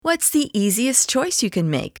What's the easiest choice you can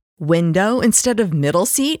make? Window instead of middle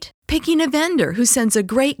seat? Picking a vendor who sends a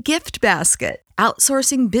great gift basket?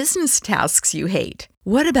 Outsourcing business tasks you hate?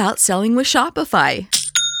 What about selling with Shopify?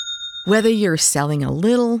 Whether you're selling a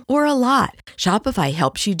little or a lot, Shopify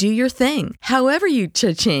helps you do your thing, however you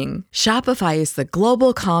cha-ching. Shopify is the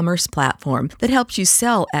global commerce platform that helps you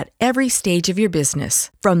sell at every stage of your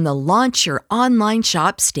business. From the launch your online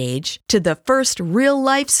shop stage to the first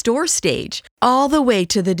real-life store stage, all the way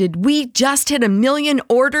to the did we just hit a million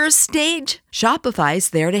orders stage. Shopify's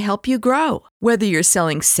there to help you grow. Whether you're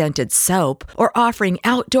selling scented soap or offering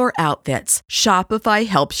outdoor outfits, Shopify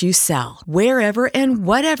helps you sell. Wherever and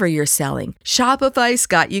whatever you're selling, Shopify's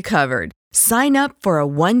got you covered. Sign up for a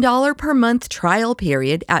 $1 per month trial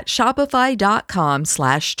period at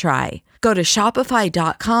shopify.com/try. Go to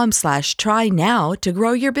shopify.com/try now to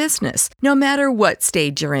grow your business, no matter what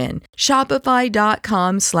stage you're in.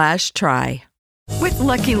 Shopify.com/try. With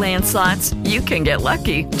Lucky Land Slots, you can get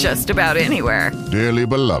lucky just about anywhere. Dearly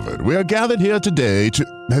beloved, we are gathered here today to...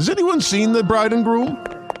 Has anyone seen the bride and groom?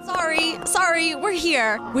 Sorry, we're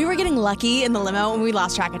here. We were getting lucky in the limo and we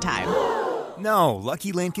lost track of time. No,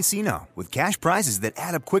 Lucky Land Casino, with cash prizes that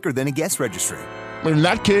add up quicker than a guest registry. In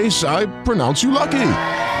that case, I pronounce you lucky.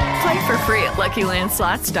 Play for free at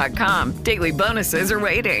LuckyLandSlots.com. Daily bonuses are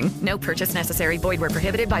waiting. No purchase necessary. Void where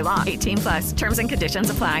prohibited by law. 18+. Terms and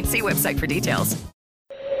conditions apply. See website for details.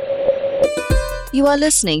 You are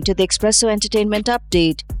listening to the Expresso Entertainment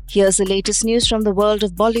Update. Here's the latest news from the world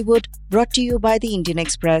of Bollywood, brought to you by the Indian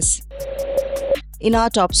Express. In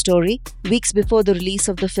our top story, weeks before the release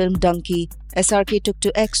of the film Dunki, SRK took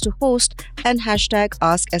to X to host an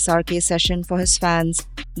 #AskSRK session for his fans.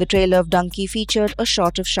 The trailer of Dunki featured a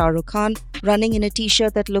shot of Shah Rukh Khan running in a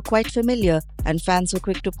t-shirt that looked quite familiar, and fans were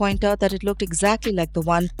quick to point out that it looked exactly like the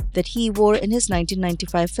one that he wore in his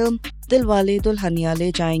 1995 film Dilwale Dulhaniya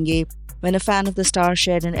Le Jayenge. When a fan of the star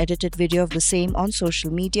shared an edited video of the same on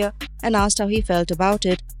social media and asked how he felt about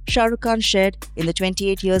it, Shah Rukh Khan shared, in the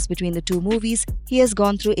 28 years between the two movies, he has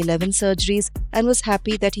gone through 11 surgeries and was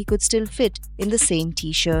happy that he could still fit in the same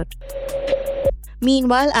t-shirt.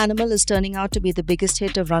 Meanwhile, Animal is turning out to be the biggest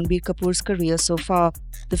hit of Ranbir Kapoor's career so far.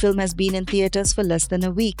 The film has been in theatres for less than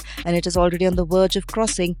a week and it is already on the verge of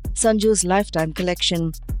crossing Sanju's lifetime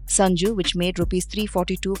collection. Sanju, which made Rs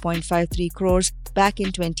 342.53 crores back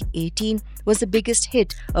in 2018, was the biggest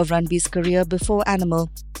hit of Ranbir's career before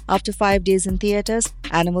Animal. After 5 days in theatres,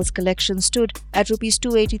 Animal's collection stood at Rs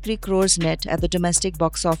 283 crores net at the domestic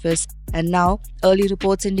box office, and now early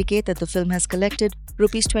reports indicate that the film has collected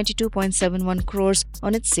Rs 22.71 crores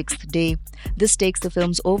on its 6th day. This takes the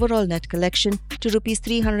film's overall net collection to Rs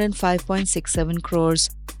 305.67 crores.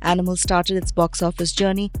 Animal started its box office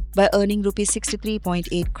journey by earning Rs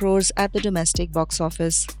 63.8 crores at the domestic box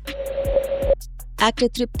office. Actor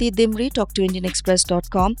Tripti Dimri talked to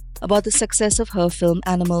IndianExpress.com about the success of her film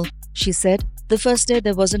Animal. She said, "The first day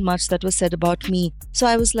there wasn't much that was said about me, so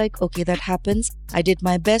I was like, okay, that happens. I did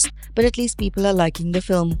my best, but at least people are liking the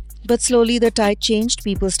film. But slowly the tide changed,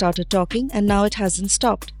 people started talking, and now it hasn't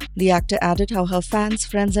stopped." The actor added how her fans,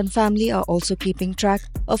 friends and family are also keeping track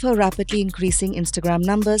of her rapidly increasing Instagram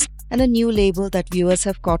numbers and a new label that viewers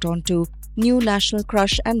have caught on to, New National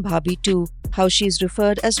Crush and Bhabhi too, how she is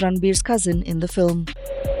referred as Ranbir's cousin in the film.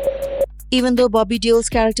 Even though Bobby Deol's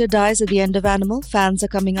character dies at the end of Animal, fans are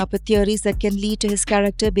coming up with theories that can lead to his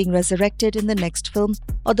character being resurrected in the next film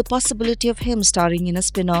or the possibility of him starring in a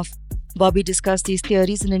spin-off. Bobby discussed these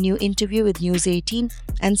theories in a new interview with News 18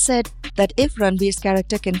 and said that if Ranbir's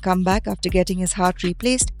character can come back after getting his heart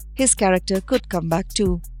replaced, his character could come back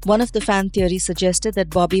too. One of the fan theories suggested that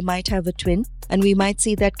Bobby might have a twin and we might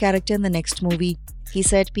see that character in the next movie. He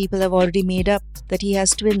said people have already made up that he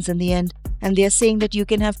has twins in the end, and they are saying that you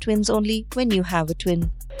can have twins only when you have a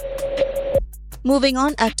twin. Moving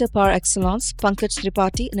on, actor par excellence Pankaj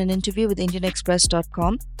Tripathi, in an interview with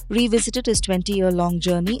IndianExpress.com, revisited his 20-year-long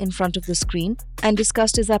journey in front of the screen and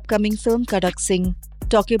discussed his upcoming film Kadak Singh.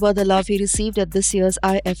 Talking about the love he received at this year's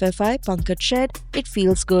IFFI, Pankaj shared, "It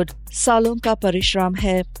feels good. Salon ka parishram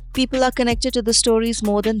hai. People are connected to the stories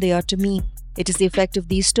more than they are to me. It is the effect of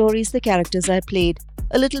these stories, the characters I played.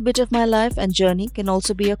 A little bit of my life and journey can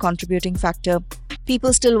also be a contributing factor.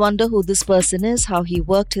 People still wonder who this person is, how he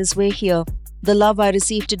worked his way here. The love I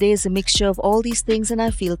received today is a mixture of all these things and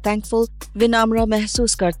I feel thankful. Vinamra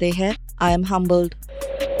mehsoos karte hai. I am humbled."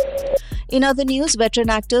 In other news, veteran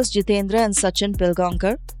actors Jitendra and Sachin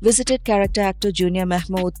Pilgaonkar visited character actor Junior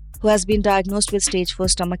Mahmood, who has been diagnosed with stage 4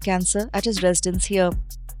 stomach cancer, at his residence here.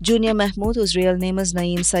 Junior Mahmood, whose real name is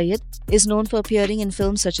Naeem Syed, is known for appearing in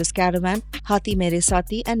films such as Caravan, Hathi Mere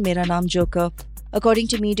Saathi and Mera Naam Joker. According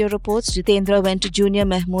to media reports, Jitendra went to Junior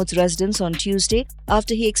Mahmood's residence on Tuesday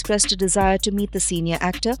after he expressed a desire to meet the senior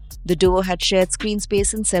actor. The duo had shared screen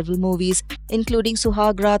space in several movies, including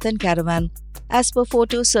Suhag Raat and Caravan. As per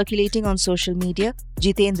photos circulating on social media,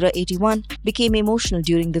 Jitendra, 81, became emotional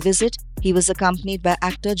during the visit. He was accompanied by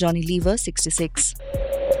actor Johnny Lever, 66.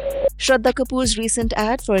 Shraddha Kapoor's recent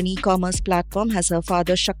ad for an e-commerce platform has her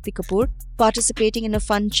father Shakti Kapoor participating in a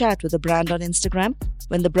fun chat with a brand on Instagram.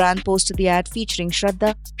 When the brand posted the ad featuring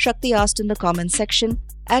Shraddha, Shakti asked in the comment section,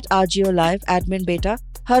 @RGO Live, admin beta,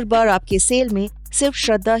 हर बार आपके cell में सिर्फ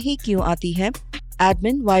श्रद्धा ही क्यों आती है?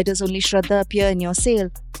 Admin, why does only Shraddha appear in your sale?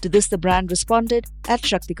 To this, the brand responded,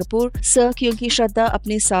 @Shakti Kapoor, sir, क्योंकि श्रद्धा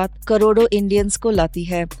अपने साथ करोड़ों Indians को लाती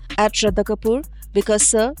है. @Shraddha Kapoor, because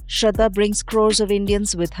sir, Shraddha brings crores of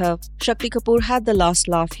Indians with her. Shakti Kapoor had the last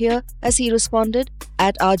laugh here as he responded,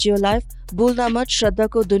 @RGO Live, भूलना मत श्रद्धा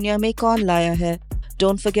को दुनिया में कौन लाया है.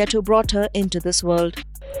 Don't forget who brought her into this world.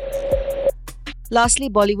 Lastly,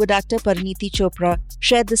 Bollywood actor Parineeti Chopra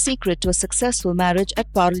shared the secret to a successful marriage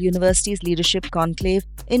at Parul University's Leadership Conclave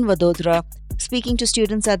in Vadodara. Speaking to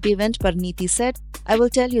students at the event, Parineeti said, "I will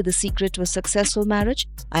tell you the secret to a successful marriage.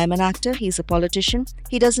 I am an actor, he is a politician,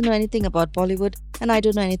 he doesn't know anything about Bollywood, and I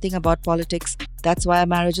don't know anything about politics. That's why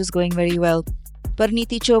our marriage is going very well."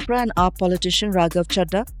 Parineeti Chopra and AAP politician Raghav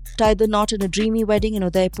Chadda tied the knot in a dreamy wedding in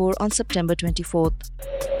Udaipur on September 24th.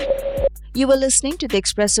 You were listening to the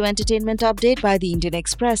Expresso Entertainment Update by the Indian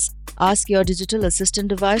Express. Ask your digital assistant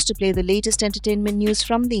device to play the latest entertainment news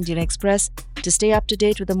from the Indian Express to stay up to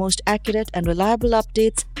date with the most accurate and reliable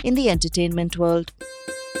updates in the entertainment world.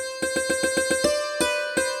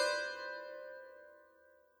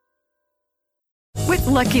 With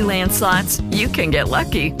Lucky Land Slots, you can get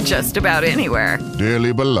lucky just about anywhere.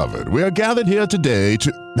 Dearly beloved, we are gathered here today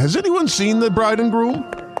to... Has anyone seen the bride and groom?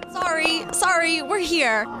 Sorry, we're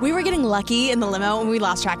here. We were getting lucky in the limo and we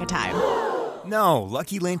lost track of time. No,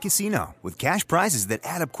 Lucky Land Casino, with cash prizes that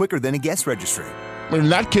add up quicker than a guest registry. In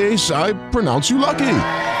that case, I pronounce you lucky.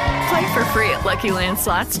 Play for free at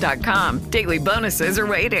LuckyLandSlots.com. Daily bonuses are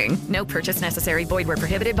waiting. No purchase necessary. Void where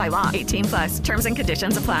prohibited by law. 18+. Terms and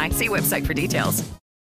conditions apply. See website for details.